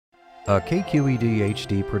A KQED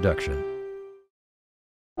HD production.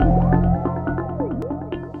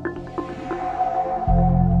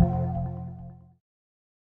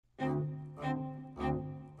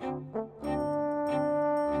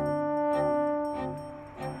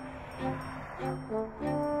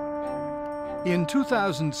 In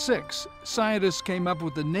 2006, scientists came up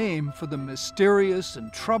with a name for the mysterious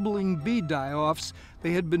and troubling bee die-offs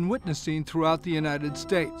they had been witnessing throughout the United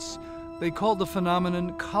States. They called the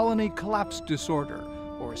phenomenon colony collapse disorder,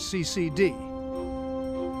 or CCD.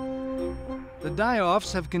 The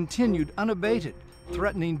die-offs have continued unabated,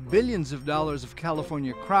 threatening billions of dollars of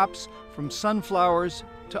California crops from sunflowers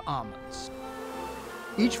to almonds.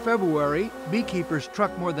 Each February, beekeepers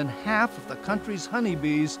truck more than half of the country's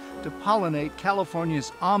honeybees to pollinate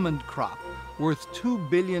California's almond crop, worth $2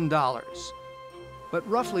 billion. But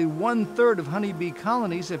roughly 1/3 of honeybee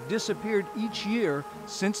colonies have disappeared each year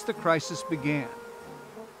since the crisis began.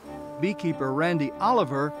 Beekeeper Randy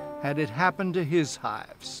Oliver had it happen to his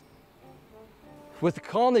hives. With the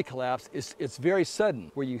colony collapse, it's very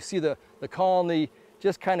sudden, where you see the colony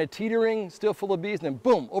just kind of teetering, still full of bees, and then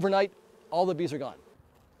boom, overnight, all the bees are gone.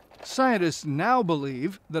 Scientists now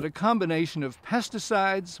believe that a combination of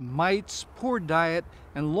pesticides, mites, poor diet,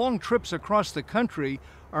 and long trips across the country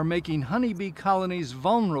are making honeybee colonies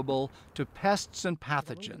vulnerable to pests and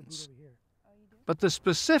pathogens. But the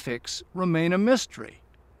specifics remain a mystery.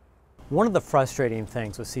 One of the frustrating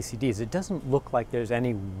things with CCD is it doesn't look like there's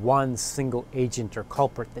any one single agent or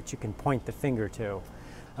culprit that you can point the finger to.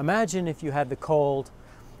 Imagine if you had the cold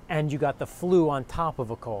and you got the flu on top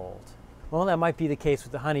of a cold. Well, that might be the case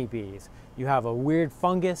with the honeybees. You have a weird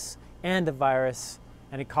fungus and a virus,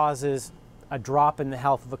 and it causes a drop in the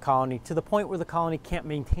health of a colony to the point where the colony can't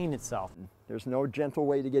maintain itself. There's no gentle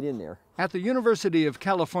way to get in there. At the University of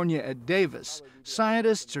California at Davis,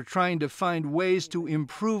 scientists are trying to find ways to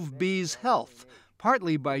improve bees' health,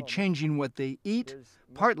 partly by changing what they eat,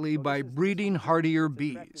 partly by breeding hardier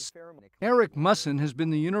bees. Eric Musson has been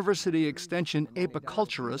the University Extension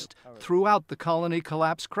apiculturist throughout the colony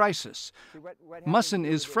collapse crisis. Musson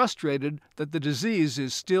is frustrated that the disease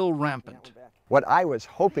is still rampant. What I was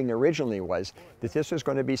hoping originally was that this was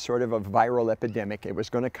going to be sort of a viral epidemic. It was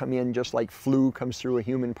going to come in just like flu comes through a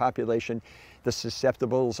human population. The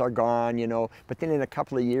susceptibles are gone, you know, but then in a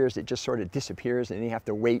couple of years it just sort of disappears, and you have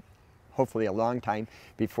to wait hopefully a long time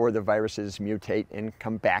before the viruses mutate and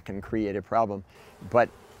come back and create a problem. But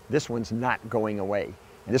this one's not going away.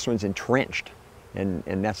 This one's entrenched, and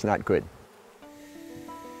that's not good.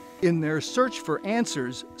 In their search for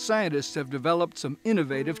answers, scientists have developed some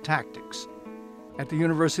innovative tactics. At the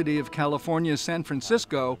University of California, San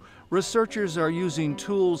Francisco, researchers are using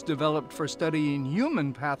tools developed for studying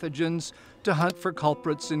human pathogens to hunt for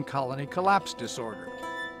culprits in colony collapse disorder.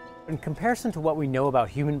 In comparison to what we know about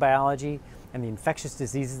human biology and the infectious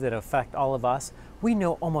diseases that affect all of us, we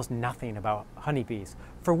know almost nothing about honeybees,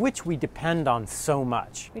 for which we depend on so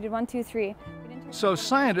much. We did 1, 2, 3. So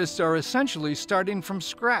scientists are essentially starting from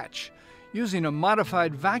scratch. Using a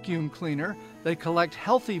modified vacuum cleaner, they collect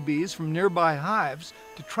healthy bees from nearby hives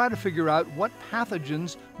to try to figure out what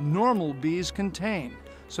pathogens normal bees contain,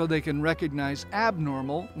 so they can recognize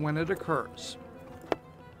abnormal when it occurs.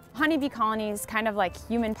 Honeybee colonies, kind of like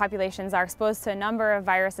human populations, are exposed to a number of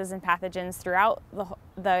viruses and pathogens throughout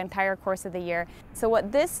the entire course of the year. So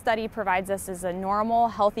what this study provides us is a normal,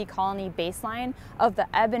 healthy colony baseline of the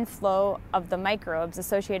ebb and flow of the microbes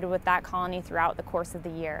associated with that colony throughout the course of the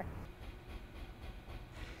year.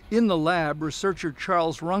 In the lab, researcher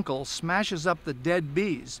Charles Runkle smashes up the dead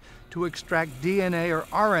bees to extract DNA or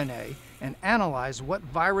RNA and analyze what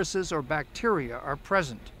viruses or bacteria are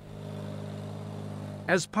present.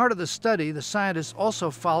 As part of the study, the scientists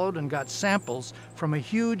also followed and got samples from a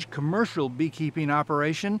huge commercial beekeeping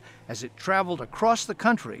operation as it traveled across the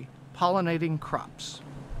country, pollinating crops.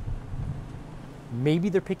 Maybe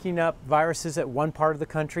they're picking up viruses at one part of the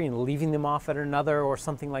country and leaving them off at another or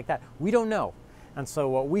something like that. We don't know. And so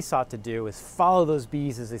what we sought to do is follow those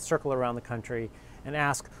bees as they circle around the country and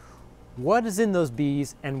ask, what is in those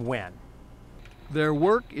bees and when? Their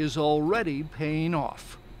work is already paying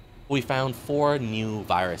off. We found 4 new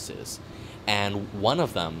viruses, and one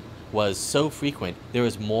of them was so frequent there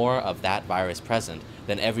was more of that virus present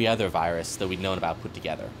than every other virus that we'd known about put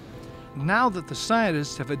together. Now that the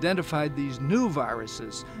scientists have identified these new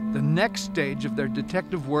viruses, the next stage of their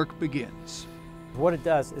detective work begins. What it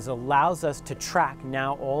does is allows us to track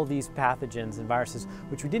now all these pathogens and viruses,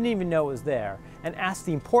 which we didn't even know was there, and ask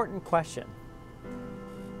the important question: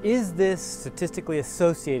 is this statistically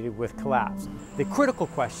associated with collapse? The critical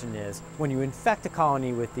question is, when you infect a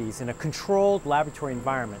colony with these in a controlled laboratory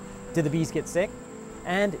environment, do the bees get sick?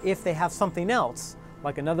 And if they have something else,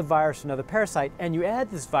 like another virus, another parasite, and you add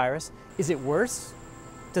this virus, is it worse?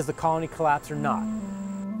 Does the colony collapse or not?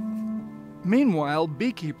 Meanwhile,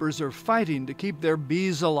 beekeepers are fighting to keep their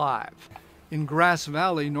bees alive. In Grass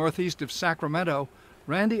Valley, northeast of Sacramento,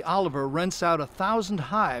 Randy Oliver rents out 1,000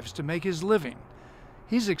 hives to make his living.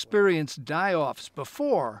 He's experienced die-offs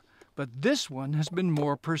before, but this one has been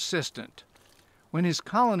more persistent. When his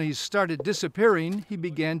colonies started disappearing, he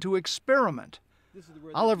began to experiment.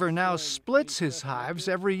 Oliver now splits his hives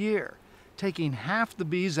every year, taking half the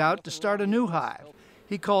bees out to start a new hive.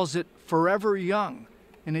 He calls it Forever Young,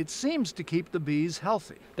 and it seems to keep the bees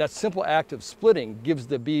healthy. That simple act of splitting gives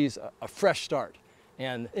the bees a fresh start.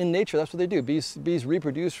 And in nature, that's what they do. Bees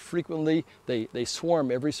reproduce frequently. They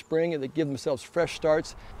swarm every spring, and they give themselves fresh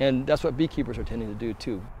starts. And that's what beekeepers are tending to do,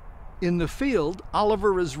 too. In the field,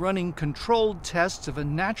 Oliver is running controlled tests of a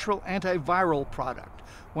natural antiviral product,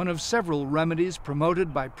 one of several remedies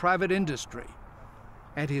promoted by private industry.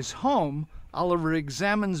 At his home, Oliver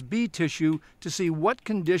examines bee tissue to see what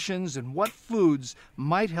conditions and what foods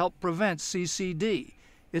might help prevent CCD.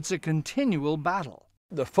 It's a continual battle.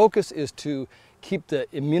 The focus is to keep the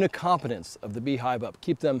immunocompetence of the beehive up,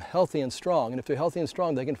 keep them healthy and strong. And if they're healthy and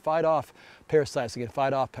strong, they can fight off parasites, they can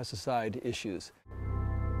fight off pesticide issues.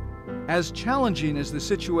 As challenging as the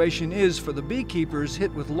situation is for the beekeepers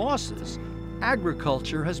hit with losses,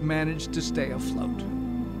 agriculture has managed to stay afloat.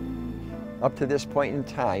 Up to this point in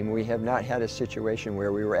time, we have not had a situation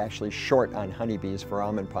where we were actually short on honeybees for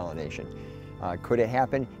almond pollination. Could it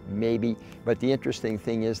happen? Maybe. But the interesting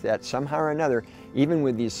thing is that somehow or another, even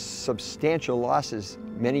with these substantial losses,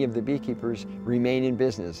 many of the beekeepers remain in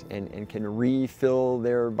business and can refill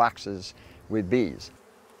their boxes with bees.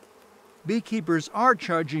 Beekeepers are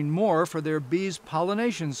charging more for their bees'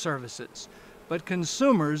 pollination services, but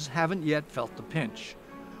consumers haven't yet felt the pinch.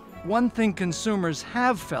 One thing consumers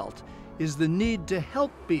have felt is the need to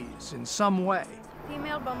help bees in some way.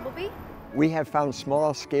 Female bumblebee. We have found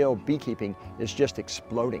small-scale beekeeping is just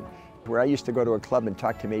exploding. Where I used to go to a club and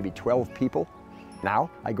talk to maybe 12 people,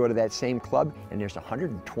 now I go to that same club and there's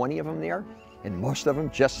 120 of them there, and most of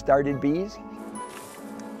them just started bees.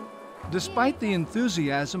 Despite the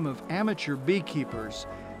enthusiasm of amateur beekeepers,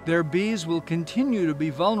 their bees will continue to be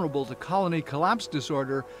vulnerable to colony collapse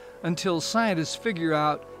disorder until scientists figure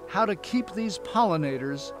out how to keep these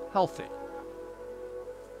pollinators healthy.